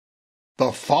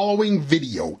The following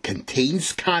video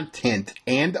contains content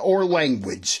and/or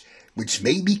language which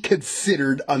may be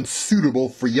considered unsuitable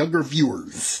for younger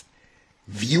viewers.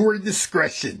 Viewer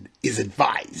discretion is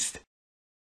advised.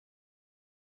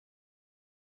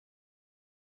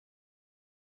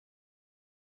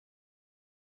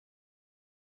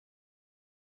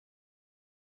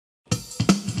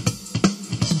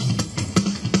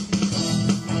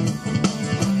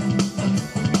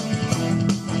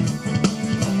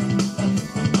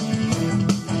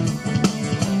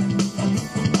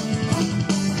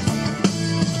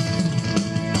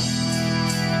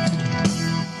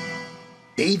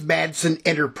 Dave Madsen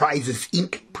Enterprises,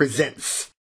 Inc. presents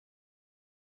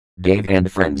Dave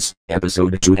and Friends,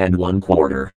 Episode 2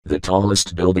 1/4. The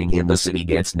tallest building in the city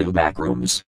gets new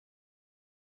backrooms.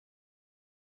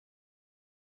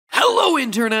 Hello,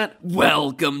 Internet!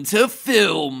 Welcome to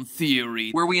Film Theory,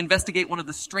 where we investigate one of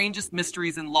the strangest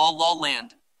mysteries in La La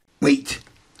Land. Wait,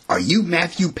 are you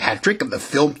Matthew Patrick of the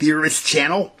Film Theorist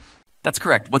channel? That's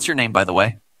correct. What's your name, by the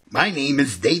way? My name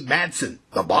is Dave Madsen,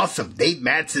 the boss of Dave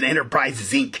Madsen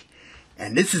Enterprises, Inc.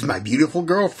 And this is my beautiful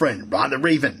girlfriend, Rhonda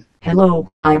Raven. Hello,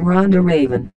 I'm Rhonda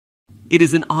Raven. It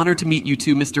is an honor to meet you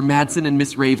two, Mr. Madsen and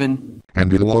Miss Raven.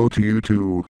 And hello to you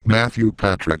too, Matthew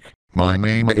Patrick. My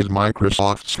name is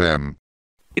Microsoft Sam.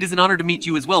 It is an honor to meet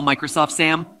you as well, Microsoft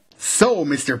Sam. So,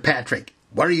 Mr. Patrick,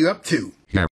 what are you up to?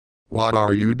 Yeah. What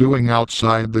are you doing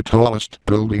outside the tallest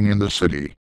building in the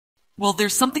city? Well,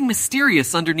 there's something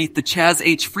mysterious underneath the Chaz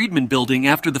H. Friedman building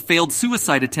after the failed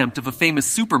suicide attempt of a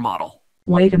famous supermodel.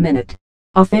 Wait a minute.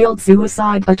 A failed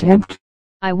suicide attempt?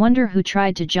 I wonder who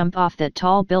tried to jump off that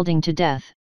tall building to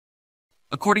death.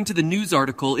 According to the news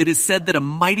article, it is said that a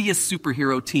mightiest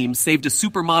superhero team saved a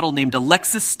supermodel named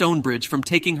Alexis Stonebridge from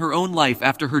taking her own life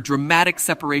after her dramatic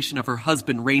separation of her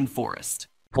husband, Rainforest.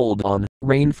 Hold on,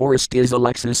 Rainforest is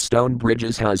Alexis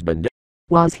Stonebridge's husband.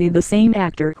 Was he the same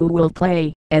actor who will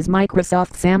play as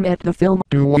Microsoft Sam at the film?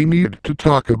 Do we need to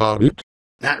talk about it?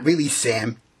 Not really,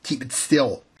 Sam. Keep it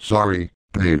still. Sorry,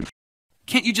 Dave.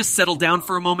 Can't you just settle down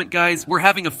for a moment, guys? We're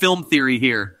having a film theory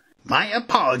here. My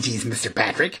apologies, Mr.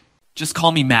 Patrick. Just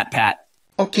call me MatPat.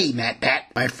 Okay,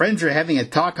 MatPat. My friends are having a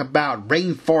talk about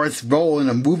Rainforest's role in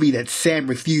a movie that Sam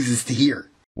refuses to hear.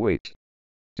 Wait.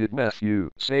 Did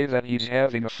Matthew say that he's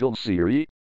having a film theory?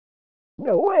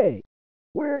 No way!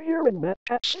 We're here in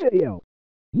MatPat's video.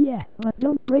 Yeah, but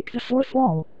don't break the fourth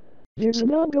wall. There's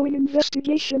an ongoing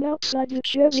investigation outside the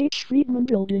Chaz H. Friedman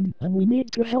building, and we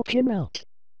need to help him out.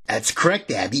 That's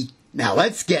correct, Abby. Now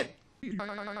let's get... Did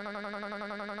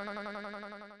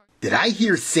I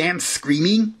hear Sam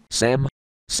screaming? Sam,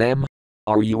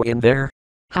 are you in there?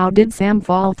 How did Sam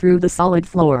fall through the solid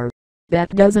floor?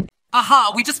 That doesn't...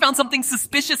 Aha! We just found something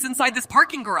suspicious inside this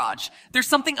parking garage. There's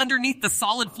something underneath the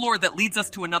solid floor that leads us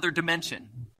to another dimension.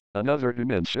 Another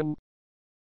dimension?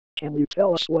 Can you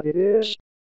tell us what it is?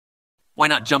 Why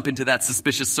not jump into that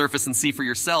suspicious surface and see for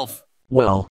yourself?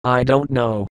 Well, I don't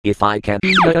know if I can.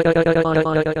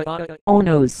 Oh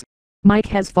noes. Mike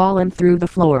has fallen through the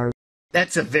floor.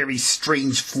 That's a very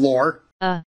strange floor.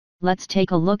 Let's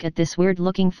take a look at this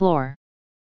weird-looking floor.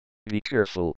 Be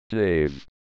careful, Dave.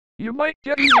 You might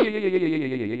get...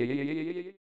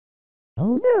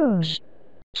 Oh no!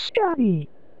 Scotty!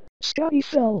 Scotty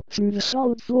fell through the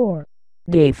solid floor.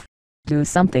 Dave, do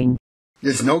something.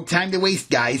 There's no time to waste,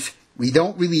 guys. We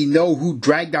don't really know who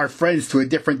dragged our friends to a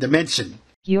different dimension.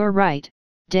 You're right,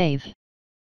 Dave.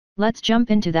 Let's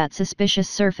jump into that suspicious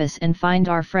surface and find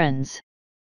our friends.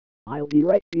 I'll be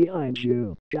right behind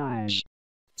you, guys.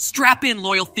 Strap in,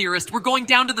 loyal theorist. We're going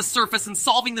down to the surface and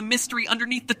solving the mystery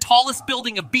underneath the tallest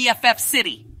building of BFF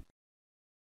City.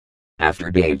 After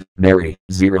Dave, Mary,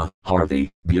 Zira, Harvey,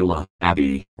 Beulah,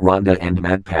 Abby, Rhonda and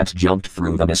MatPat jumped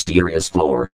through the mysterious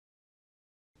floor.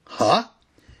 Huh?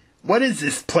 What is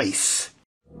this place?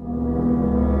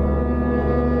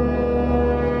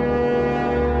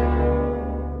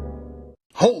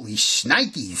 Holy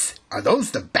shnikes! Are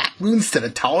those the back rooms to the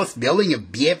tallest building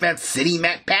of BFF City,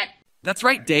 MatPat? That's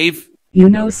right, Dave. You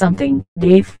know something,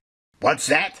 Dave? What's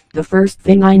that? The first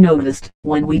thing I noticed,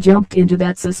 when we jumped into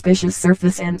that suspicious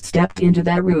surface and stepped into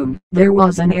that room, there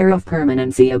was an air of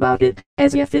permanency about it,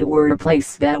 as if it were a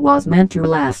place that was meant to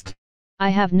last. I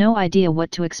have no idea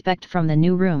what to expect from the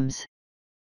new rooms.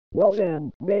 Well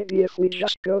then, maybe if we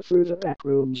just go through the back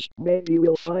rooms, maybe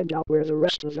we'll find out where the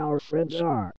rest of our friends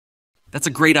are. That's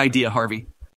a great idea, Harvey.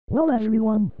 Well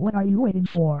everyone, what are you waiting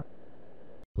for?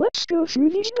 Let's go through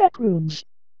these back rooms.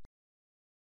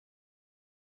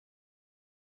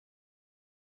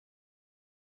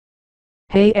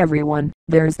 Hey everyone,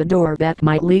 there's the door that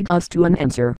might lead us to an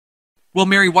answer. Well,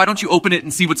 Mary, why don't you open it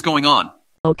and see what's going on?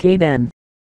 Okay then.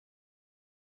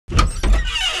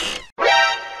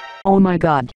 Oh my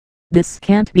god. This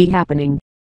can't be happening.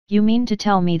 You mean to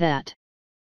tell me that?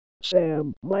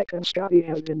 Sam, Mike, and Scotty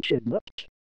have been kidnapped.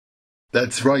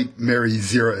 That's right, Mary,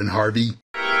 Zira, and Harvey.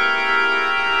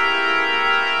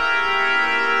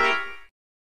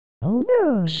 Oh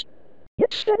no!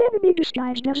 It's that enemy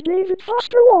disguised as David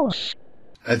Foster Wallace.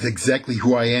 That's exactly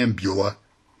who I am, Beulah.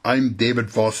 I'm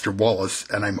David Foster Wallace,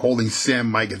 and I'm holding Sam,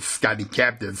 Mike, and Scotty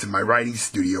captives in my writing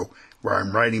studio, where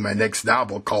I'm writing my next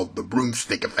novel called The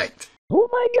Broomstick Effect. Oh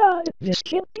my god, this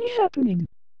can't be happening.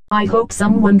 I hope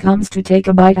someone comes to take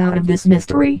a bite out of this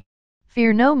mystery.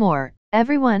 Fear no more,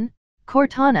 everyone.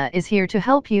 Cortana is here to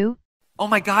help you. Oh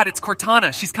my god, it's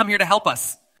Cortana. She's come here to help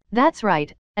us. That's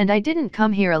right, and I didn't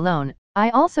come here alone. I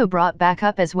also brought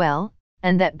backup as well,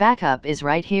 and that backup is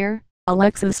right here.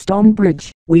 Alexis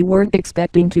Stonebridge, we weren't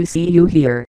expecting to see you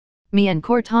here. Me and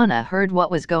Cortana heard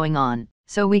what was going on,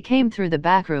 so we came through the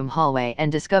backroom hallway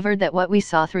and discovered that what we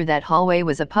saw through that hallway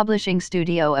was a publishing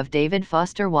studio of David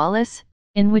Foster Wallace,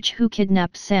 in which who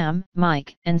kidnapped Sam,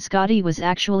 Mike, and Scotty was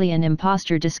actually an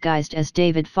imposter disguised as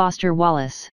David Foster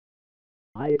Wallace.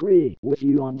 I agree with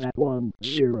you on that one,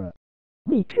 Zira.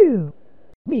 Me too.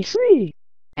 Me three.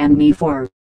 And me four.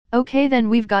 Okay, then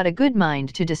we've got a good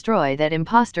mind to destroy that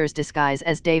imposter's disguise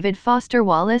as David Foster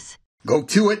Wallace. Go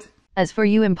to it! As for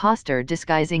you imposter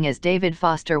disguising as David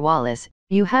Foster Wallace,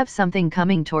 you have something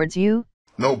coming towards you?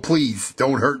 No, please,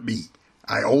 don't hurt me.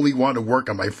 I only want to work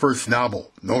on my first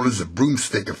novel, known as The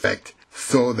Broomstick Effect,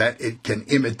 so that it can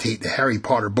imitate the Harry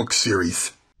Potter book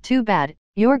series. Too bad,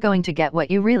 you're going to get what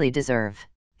you really deserve.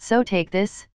 So take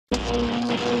this.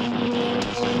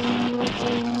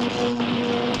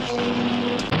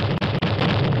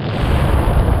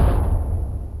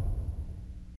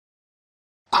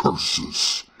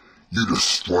 Curses! You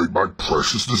destroyed my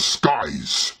precious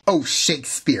disguise! Oh,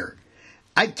 Shakespeare.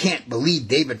 I can't believe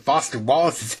David Foster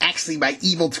Wallace is actually my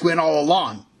evil twin all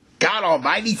along. God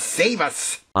Almighty, save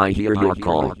us! I hear your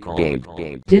call, Dave.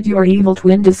 Did your evil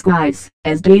twin disguise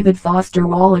as David Foster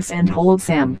Wallace and hold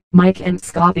Sam, Mike, and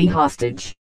Scotty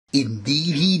hostage?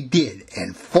 Indeed he did,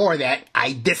 and for that,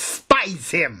 I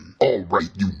despise him! All right,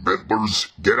 you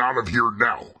meddlers, get out of here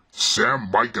now. Sam,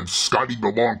 Mike, and Scotty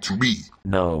belong to me.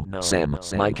 No, Sam,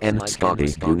 Mike, and Scotty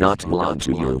do not belong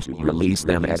to you. Release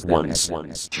them at once.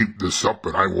 Keep this up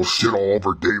and I will shit all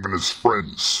over Dave and his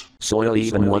friends. Soil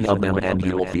even one of them and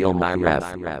you'll feel my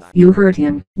wrath. You heard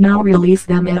him. Now release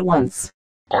them at once.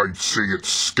 I'd say it's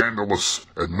scandalous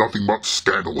and nothing but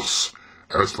scandalous.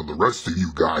 As for the rest of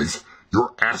you guys,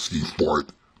 you're asking for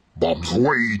it. Bombs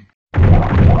away.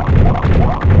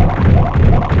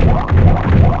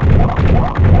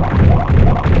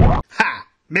 Ha!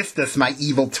 Missed us, my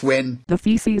evil twin. The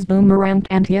feces boomeranged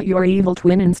and hit your evil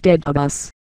twin instead of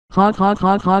us. Hog, hog,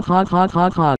 hog, hog, hog, hog,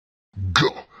 hog, hog.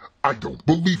 Gah! I don't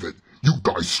believe it. You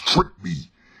guys tricked me.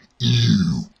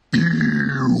 Ew.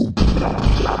 Ew.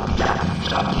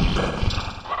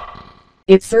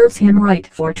 It serves him right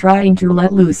for trying to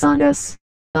let loose on us.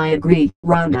 I agree,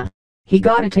 Rhonda. He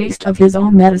got a taste of his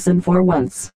own medicine for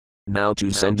once. Now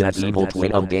to send that evil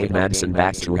twin of Dave Madsen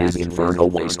back to his infernal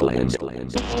wasteland.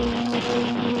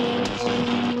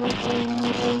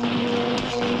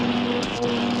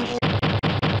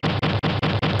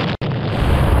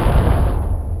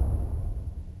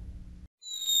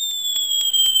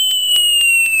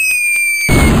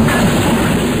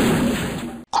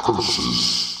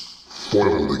 Curses.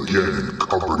 Foiled again and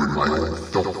covered in my own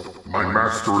filth. My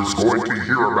master is going to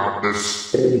hear about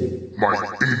this. Oh, my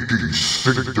aching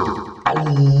sphincter. Ow!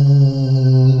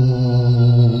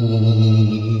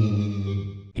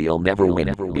 He'll never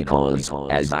win because,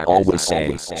 as I always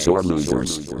say, sore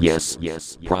losers, yes,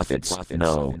 profits,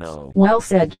 no. Well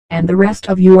said, and the rest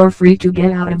of you are free to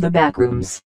get out of the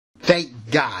backrooms. Thank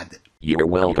God. You're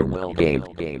welcome,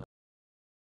 Dave.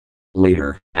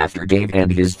 Later, after Dave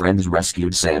and his friends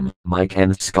rescued Sam, Mike,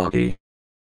 and Scotty.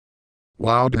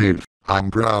 Wow, Dave,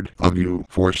 I'm proud of you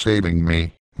for saving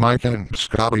me, Mike and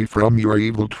Scotty, from your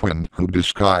evil twin who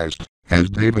disguised as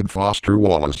David Foster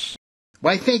Wallace.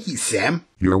 Why, thank you, Sam.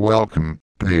 You're welcome,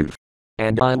 Dave.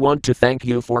 And I want to thank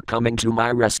you for coming to my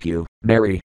rescue,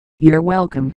 Mary. You're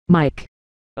welcome, Mike.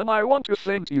 And I want to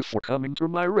thank you for coming to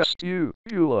my rescue,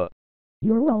 Beulah.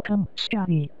 You're welcome,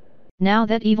 Scotty. Now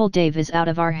that evil Dave is out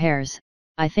of our hairs,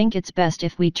 I think it's best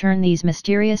if we turn these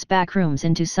mysterious backrooms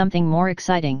into something more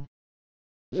exciting.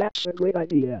 That's a great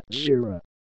idea, Zira.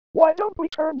 Why don't we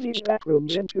turn these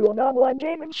backrooms into an online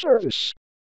gaming service?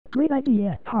 Great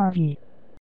idea, Harvey.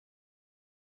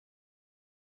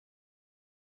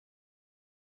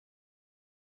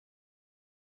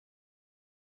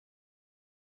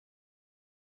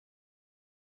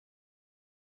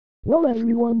 Well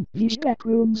everyone, these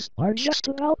Backrooms are just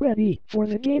about ready for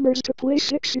the gamers to play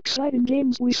 6 exciting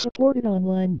games we supported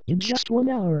online in just 1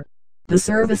 hour. The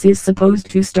service is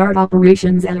supposed to start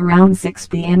operations at around 6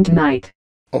 p.m. tonight.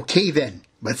 Okay then,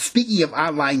 but speaking of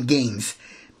online games,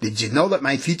 did you know that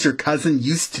my future cousin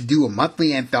used to do a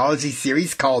monthly anthology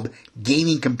series called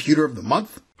Gaming Computer of the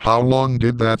Month? How long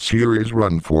did that series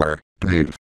run for,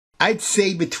 Dave? I'd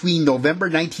say between November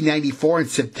 1994 and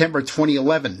September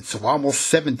 2011, so almost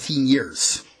 17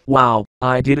 years. Wow,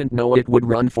 I didn't know it would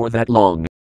run for that long.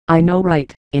 I know,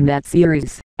 right? In that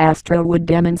series, Astro would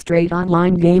demonstrate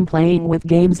online game playing with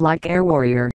games like Air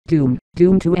Warrior, Doom,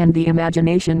 Doom 2 and the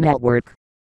Imagination Network.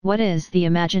 What is the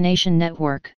Imagination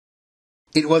Network?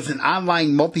 It was an online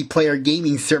multiplayer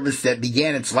gaming service that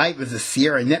began its life as the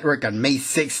Zira network on May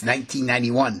 6,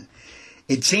 1991.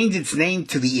 It changed its name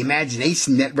to the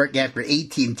Imagination Network after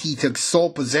AT&T took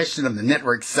sole possession of the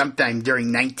network sometime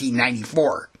during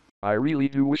 1994. I really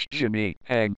do wish Jimmy,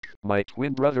 Hank, my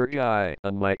twin brother Guy,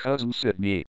 and my cousin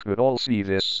Sydney could all see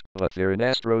this, but they're in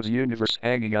Astro's universe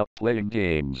hanging out playing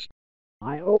games.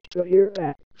 I hope to hear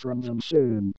that from them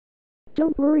soon.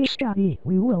 Don't worry Scotty,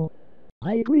 we will.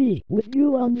 I agree with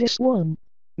you on this one.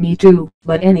 Me too,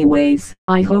 but anyways,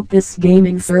 I hope this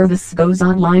gaming service goes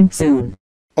online soon.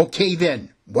 Okay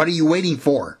then, what are you waiting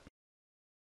for?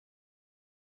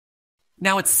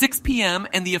 Now it's 6 p.m.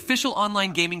 and the official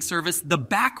online gaming service, the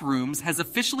Backrooms, has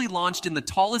officially launched in the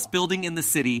tallest building in the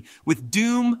city with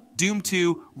Doom, Doom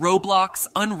 2, Roblox,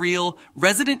 Unreal,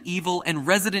 Resident Evil, and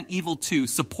Resident Evil 2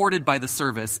 supported by the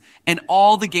service, and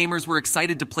all the gamers were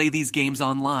excited to play these games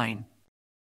online.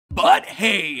 But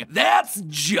hey, that's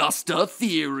just a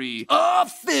theory. A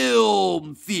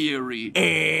film theory.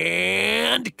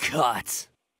 And cut.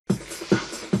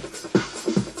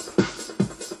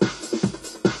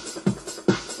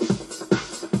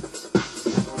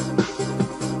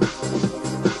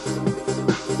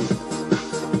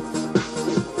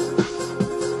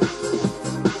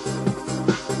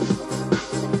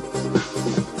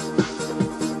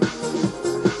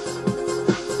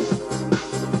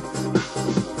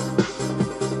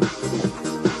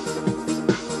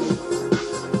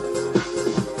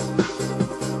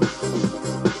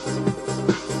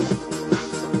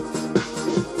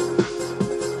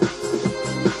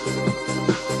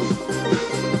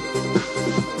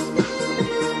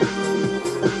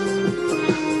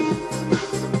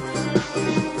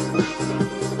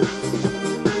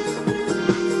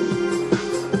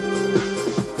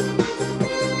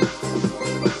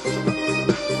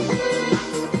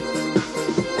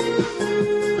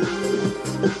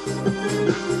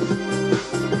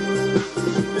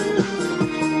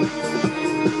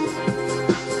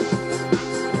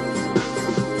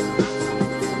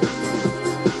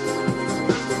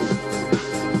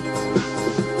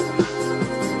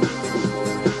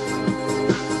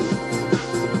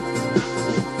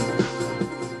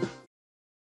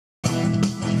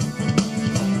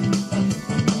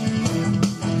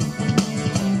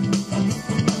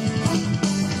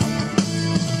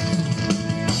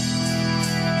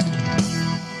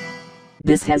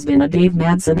 This has been a Dave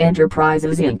Madsen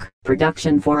Enterprises Inc.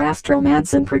 production for Astro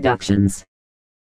Madsen Productions.